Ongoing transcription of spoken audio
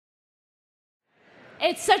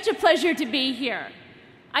It's such a pleasure to be here.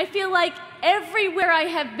 I feel like everywhere I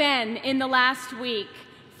have been in the last week,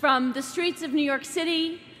 from the streets of New York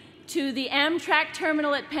City to the Amtrak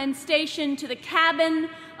terminal at Penn Station to the cabin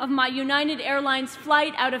of my United Airlines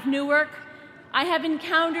flight out of Newark, I have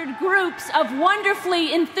encountered groups of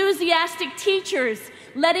wonderfully enthusiastic teachers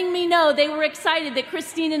letting me know they were excited that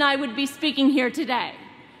Christine and I would be speaking here today.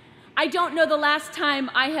 I don't know the last time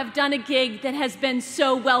I have done a gig that has been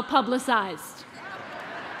so well publicized.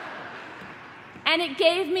 And it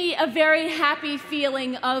gave me a very happy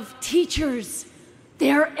feeling of teachers.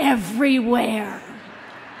 They're everywhere.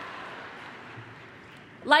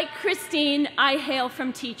 Like Christine, I hail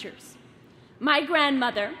from teachers. My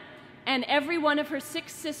grandmother and every one of her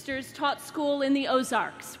 6 sisters taught school in the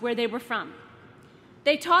Ozarks, where they were from.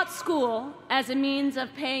 They taught school as a means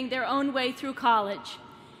of paying their own way through college.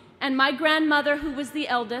 And my grandmother, who was the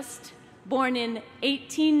eldest, born in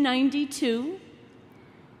 1892,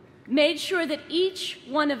 made sure that each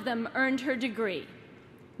one of them earned her degree.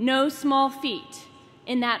 No small feat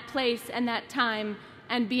in that place and that time,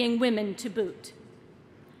 and being women to boot.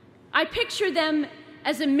 I picture them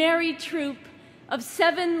as a merry troupe of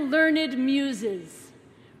 7 learned muses,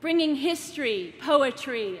 bringing history,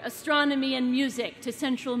 poetry, astronomy, and music to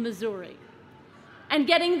central Missouri, and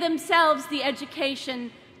getting themselves the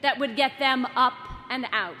education that would get them up and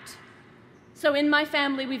out. So in my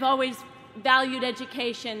family, we've always valued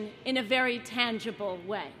education in a very tangible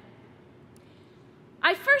way.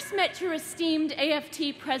 I first met your esteemed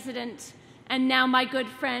AFT president and now my good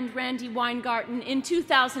friend Randy Weingarten in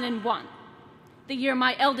 2001, the year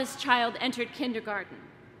my eldest child entered kindergarten.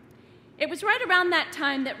 It was right around that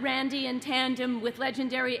time that Randy, in tandem with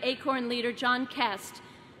legendary Acorn leader John Kest,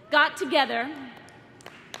 got together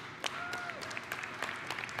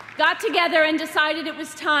and decided it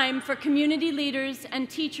was time for community leaders and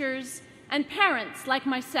teachers and parents like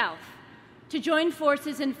myself to join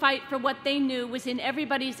forces and fight for what they knew was in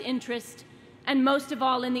everybody's interest, and most of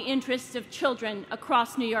all in the interests of children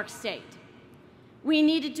across New York State. We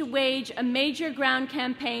needed to wage a major ground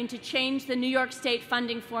campaign to change the New York State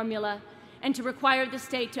funding formula and to require the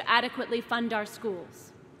state to adequately fund our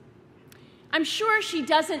schools. I'm sure she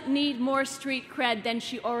doesn't need more street cred than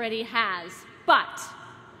she already has, but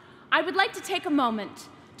I would like to take a moment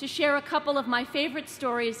to share a couple of my favorite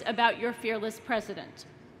stories about your fearless president.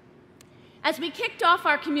 As we kicked off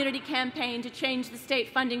our community campaign to change the state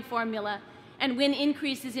funding formula and win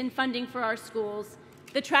increases in funding for our schools,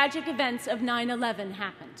 the tragic events of 9/11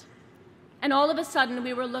 happened. And all of a sudden,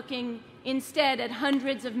 we were looking instead at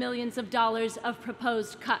hundreds of millions of dollars of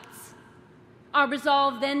proposed cuts. Our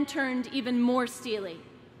resolve then turned even more steely.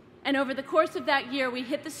 And over the course of that year, we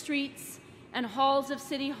hit the streets and halls of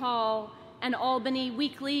City Hall and Albany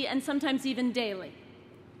weekly and sometimes even daily.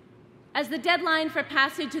 As the deadline for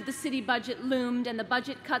passage of the city budget loomed and the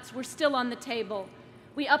budget cuts were still on the table,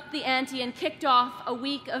 we upped the ante and kicked off a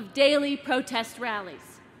week of daily protest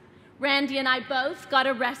rallies. Randy and I both got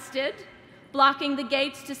arrested, blocking the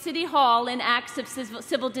gates to City Hall in acts of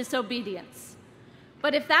civil disobedience.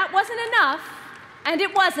 But if that wasn't enough, and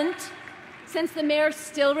it wasn't, since the mayor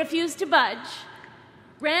still refused to budge,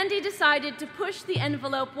 Randy decided to push the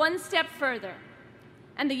envelope one step further,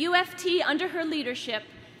 and the UFT, under her leadership,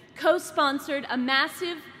 co-sponsored a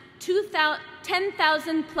massive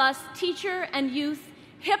 10,000-plus teacher and youth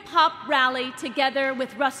hip-hop rally together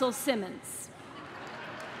with Russell Simmons.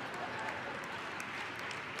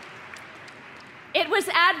 It was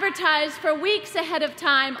advertised for weeks ahead of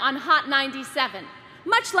time on Hot 97,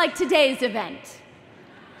 much like today's event.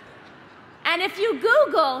 And if you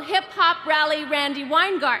Google hip-hop rally Randy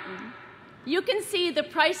Weingarten, you can see the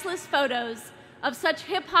priceless photos of such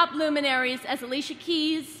hip-hop luminaries as Alicia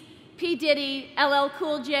Keys, P. Diddy, LL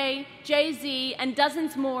Cool J, Jay-Z, and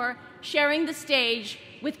dozens more sharing the stage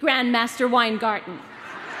with Grandmaster Weingarten.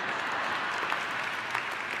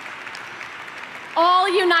 All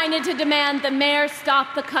united to demand the mayor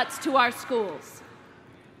stop the cuts to our schools.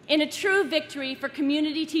 In a true victory for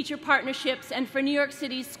community teacher partnerships and for New York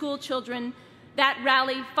City's school children, that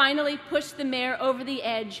rally finally pushed the mayor over the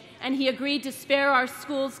edge, and he agreed to spare our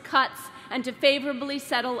schools cuts and to favorably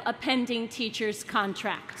settle a pending teacher's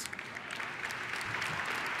contract.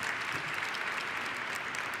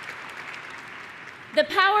 The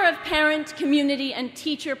power of parent, community, and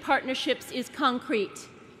teacher partnerships is concrete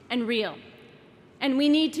and real, and we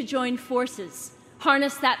need to join forces,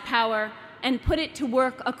 harness that power, and put it to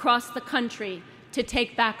work across the country to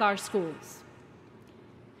take back our schools.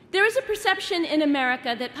 There is a perception in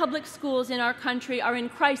America that public schools in our country are in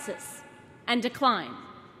crisis and decline.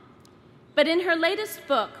 But in her latest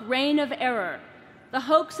book, Reign of Error, the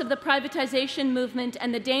hoax of the privatization movement,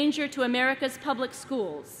 and the danger to America's public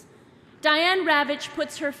schools, Diane Ravitch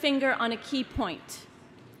puts her finger on a key point.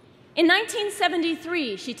 In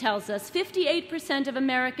 1973, she tells us, 58% of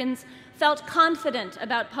Americans felt confident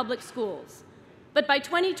about public schools. But by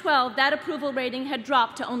 2012, that approval rating had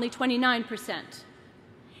dropped to only 29%.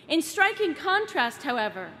 In striking contrast,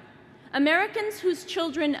 however, Americans whose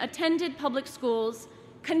children attended public schools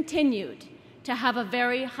continued to have a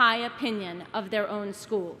very high opinion of their own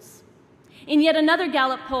schools. In yet another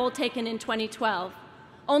Gallup poll taken in 2012,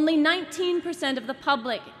 only 19% of the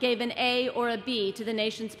public gave an A or a B to the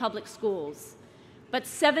nation's public schools, but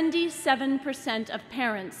 77% of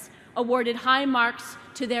parents awarded high marks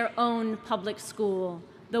to their own public school,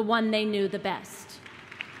 the one they knew the best.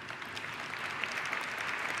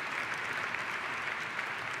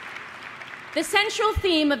 The central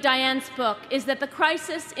theme of Diane's book is that the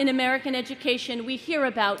crisis in American education we hear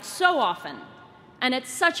about so often and at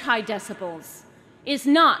such high decibels is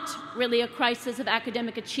not really a crisis of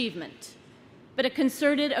academic achievement, but a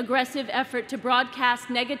concerted, aggressive effort to broadcast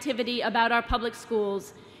negativity about our public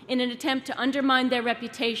schools in an attempt to undermine their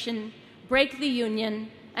reputation, break the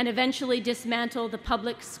union, and eventually dismantle the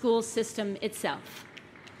public school system itself.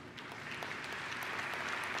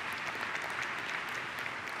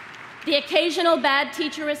 The occasional bad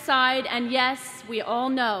teacher aside, and yes, we all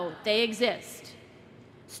know they exist,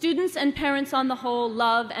 students and parents on the whole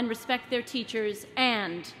love and respect their teachers,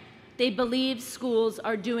 and they believe schools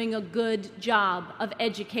are doing a good job of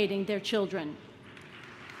educating their children.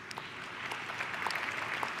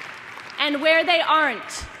 And where they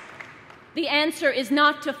aren't, the answer is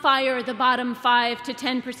not to fire the bottom 5 to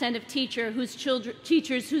 10% of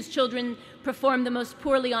teachers whose children perform the most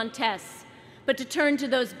poorly on tests, but to turn to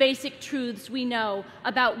those basic truths we know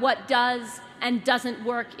about what does and doesn't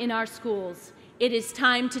work in our schools. It is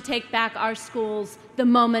time to take back our schools. The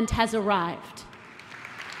moment has arrived.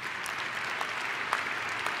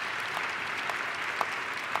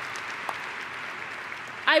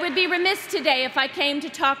 I would be remiss today if I came to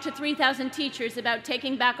talk to 3,000 teachers about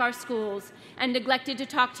taking back our schools and neglected to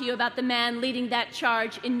talk to you about the man leading that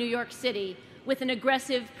charge in New York City with an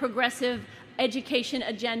aggressive, progressive education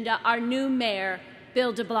agenda, our new mayor,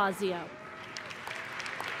 Bill de Blasio.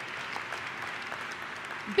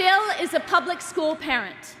 Bill is a public school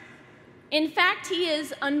parent. In fact, he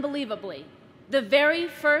is, unbelievably, the very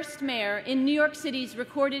first mayor in New York City's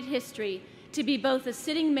recorded history to be both a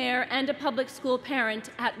sitting mayor and a public school parent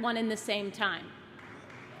at one and the same time.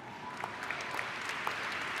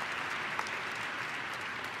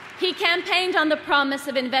 He campaigned on the promise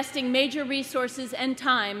of investing major resources and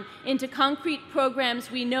time into concrete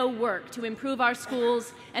programs we know work to improve our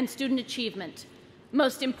schools and student achievement.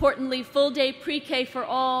 Most importantly, full-day pre-K for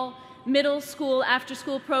all, middle school,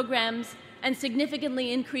 after-school programs, and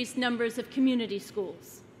significantly increased numbers of community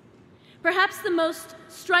schools. Perhaps the most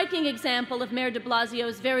striking example of Mayor de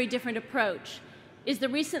Blasio's very different approach is the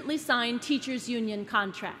recently signed teachers' union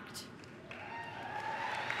contract.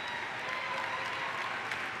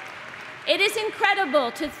 It is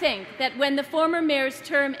incredible to think that when the former mayor's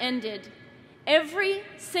term ended, every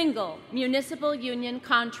single municipal union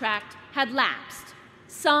contract had lapsed,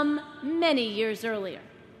 some many years earlier.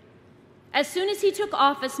 As soon as he took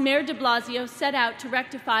office, Mayor de Blasio set out to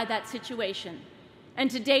rectify that situation, and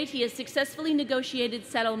to date he has successfully negotiated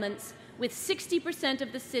settlements with 60%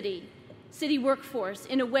 of the city workforce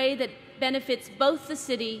in a way that benefits both the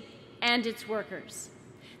city and its workers.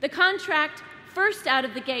 The contract first out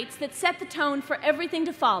of the gates that set the tone for everything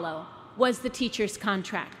to follow was the teachers'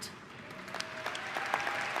 contract.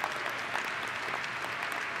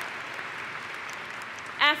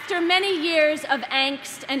 After many years of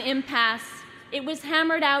angst and impasse, it was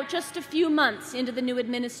hammered out just a few months into the new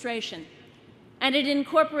administration, and it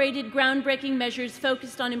incorporated groundbreaking measures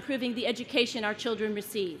focused on improving the education our children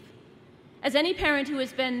receive. As any parent who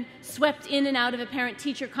has been swept in and out of a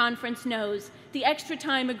parent-teacher conference knows, the extra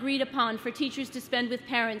time agreed upon for teachers to spend with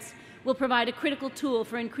parents will provide a critical tool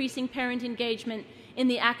for increasing parent engagement in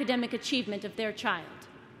the academic achievement of their child.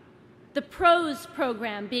 The PROS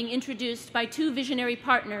program being introduced by two visionary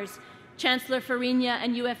partners, Chancellor Farina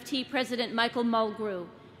and UFT President Michael Mulgrew,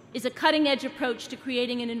 is a cutting-edge approach to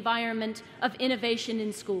creating an environment of innovation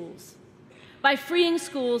in schools. By freeing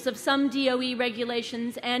schools of some DOE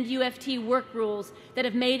regulations and UFT work rules that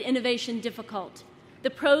have made innovation difficult, the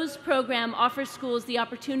PROS program offers schools the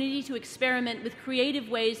opportunity to experiment with creative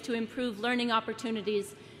ways to improve learning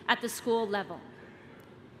opportunities at the school level.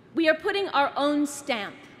 We are putting our own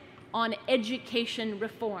stamp on education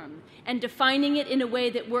reform and defining it in a way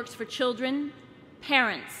that works for children,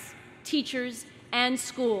 parents, teachers, and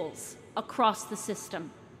schools across the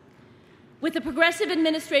system. With a progressive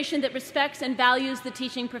administration that respects and values the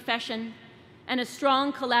teaching profession, and a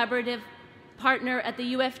strong collaborative partner at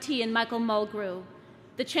the UFT in Michael Mulgrew,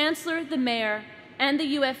 the Chancellor, the Mayor, and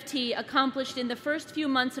the UFT accomplished in the first few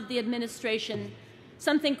months of the administration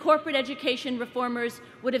something corporate education reformers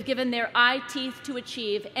would have given their eye teeth to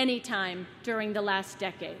achieve any time during the last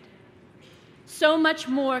decade. So much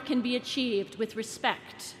more can be achieved with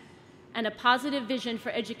respect and a positive vision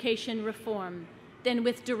for education reform than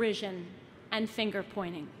with derision and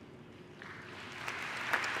finger-pointing.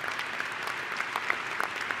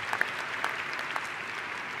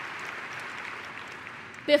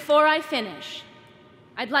 Before I finish,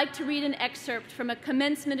 I'd like to read an excerpt from a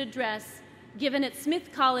commencement address given at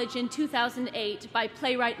Smith College in 2008 by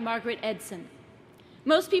playwright Margaret Edson.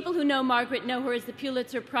 Most people who know Margaret know her as the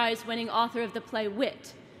Pulitzer Prize-winning author of the play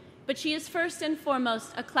Wit, but she is first and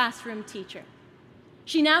foremost a classroom teacher.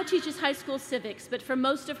 She now teaches high school civics, but for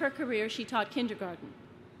most of her career she taught kindergarten.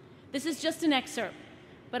 This is just an excerpt,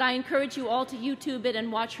 but I encourage you all to YouTube it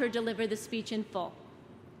and watch her deliver the speech in full.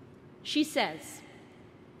 She says,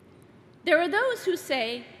 "There are those who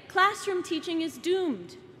say classroom teaching is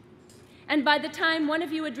doomed. And by the time one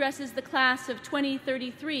of you addresses the class of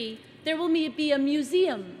 2033, there will be a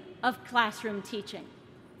museum of classroom teaching.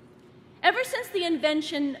 Ever since the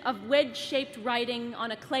invention of wedge-shaped writing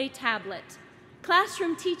on a clay tablet,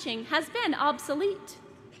 classroom teaching has been obsolete.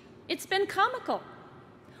 It's been comical.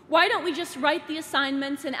 Why don't we just write the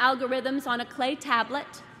assignments and algorithms on a clay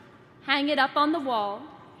tablet, hang it up on the wall,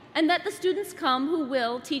 and let the students come who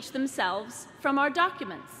will teach themselves from our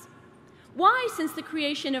documents? Why, since the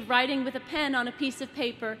creation of writing with a pen on a piece of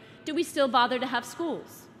paper, do we still bother to have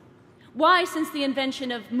schools? Why, since the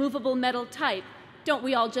invention of movable metal type, don't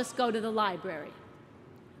we all just go to the library?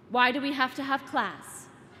 Why do we have to have class?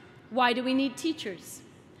 Why do we need teachers?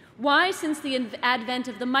 Why, since the advent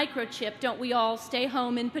of the microchip, don't we all stay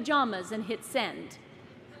home in pajamas and hit send?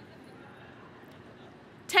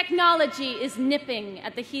 Technology is nipping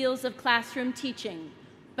at the heels of classroom teaching,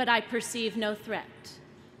 but I perceive no threat.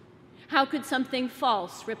 How could something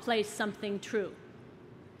false replace something true?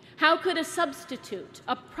 How could a substitute,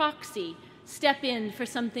 a proxy, step in for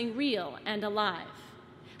something real and alive?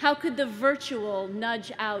 How could the virtual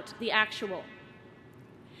nudge out the actual?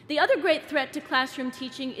 The other great threat to classroom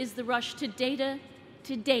teaching is the rush to data,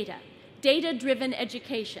 data-driven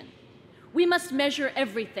education. We must measure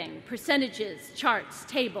everything, percentages, charts,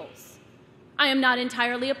 tables. I am not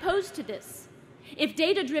entirely opposed to this. If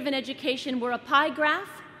data-driven education were a pie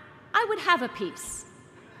graph, I would have a piece.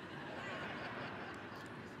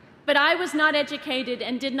 But I was not educated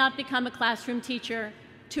and did not become a classroom teacher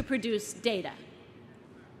to produce data.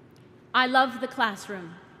 I love the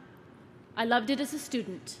classroom. I loved it as a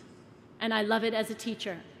student, and I love it as a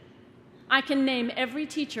teacher. I can name every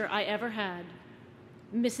teacher I ever had: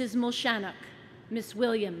 Mrs. Mulshannock, Miss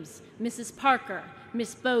Williams, Mrs. Parker,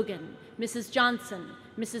 Miss Bogan, Mrs. Johnson,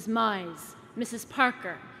 Mrs. Mize, Mrs.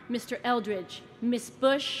 Parker, Mr. Eldridge, Miss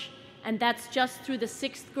Bush, and that's just through the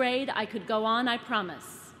 6th grade. I could go on, I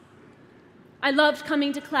promise. I loved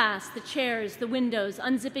coming to class, the chairs, the windows,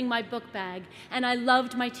 unzipping my book bag, and I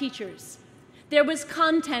loved my teachers. There was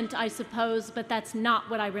content, I suppose, but that's not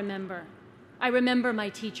what I remember. I remember my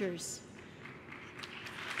teachers.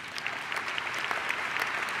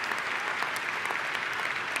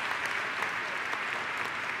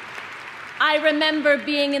 I remember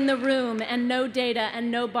being in the room, and no data and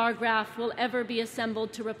no bar graph will ever be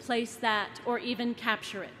assembled to replace that or even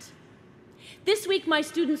capture it. This week, my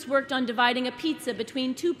students worked on dividing a pizza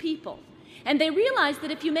between 2 people, and they realized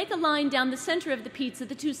that if you make a line down the center of the pizza,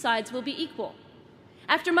 the 2 sides will be equal.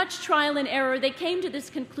 After much trial and error, they came to this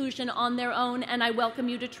conclusion on their own, and I welcome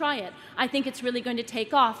you to try it. I think it's really going to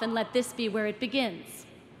take off, and let this be where it begins.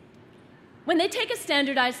 When they take a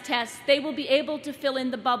standardized test, they will be able to fill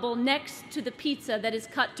in the bubble next to the pizza that is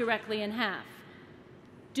cut directly in half.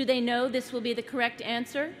 Do they know this will be the correct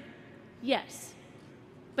answer? Yes.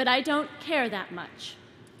 But I don't care that much.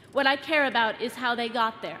 What I care about is how they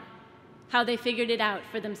got there, how they figured it out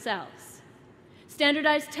for themselves.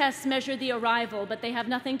 Standardized tests measure the arrival, but they have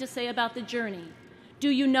nothing to say about the journey. Do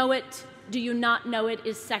you know it? Do you not know it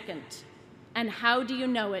is second. And how do you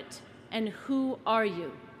know it? And who are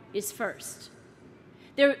you is first.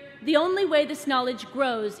 The only way this knowledge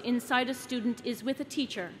grows inside a student is with a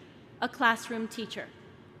teacher, a classroom teacher.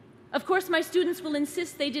 Of course, my students will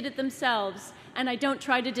insist they did it themselves, and I don't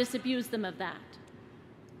try to disabuse them of that.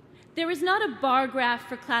 There is not a bar graph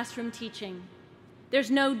for classroom teaching.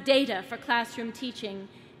 There's no data for classroom teaching,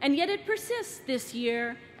 and yet it persists this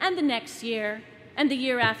year and the next year and the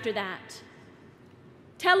year after that.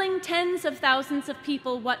 Telling tens of thousands of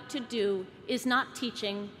people what to do is not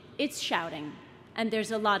teaching, it's shouting, and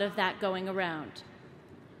there's a lot of that going around.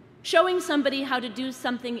 Showing somebody how to do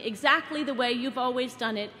something exactly the way you've always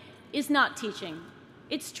done it is not teaching,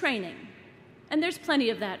 it's training, and there's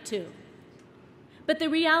plenty of that too. But the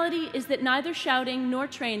reality is that neither shouting nor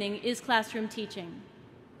training is classroom teaching.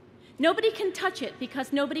 Nobody can touch it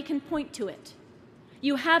because nobody can point to it.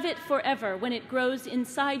 You have it forever. When it grows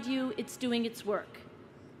inside you, it's doing its work.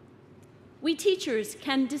 We teachers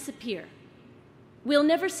can disappear. We'll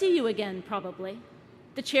never see you again, probably.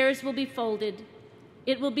 The chairs will be folded.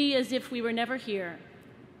 It will be as if we were never here.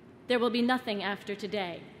 There will be nothing after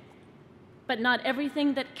today. But not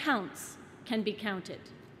everything that counts can be counted,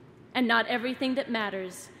 and not everything that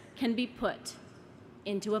matters can be put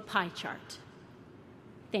into a pie chart.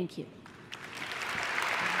 Thank you.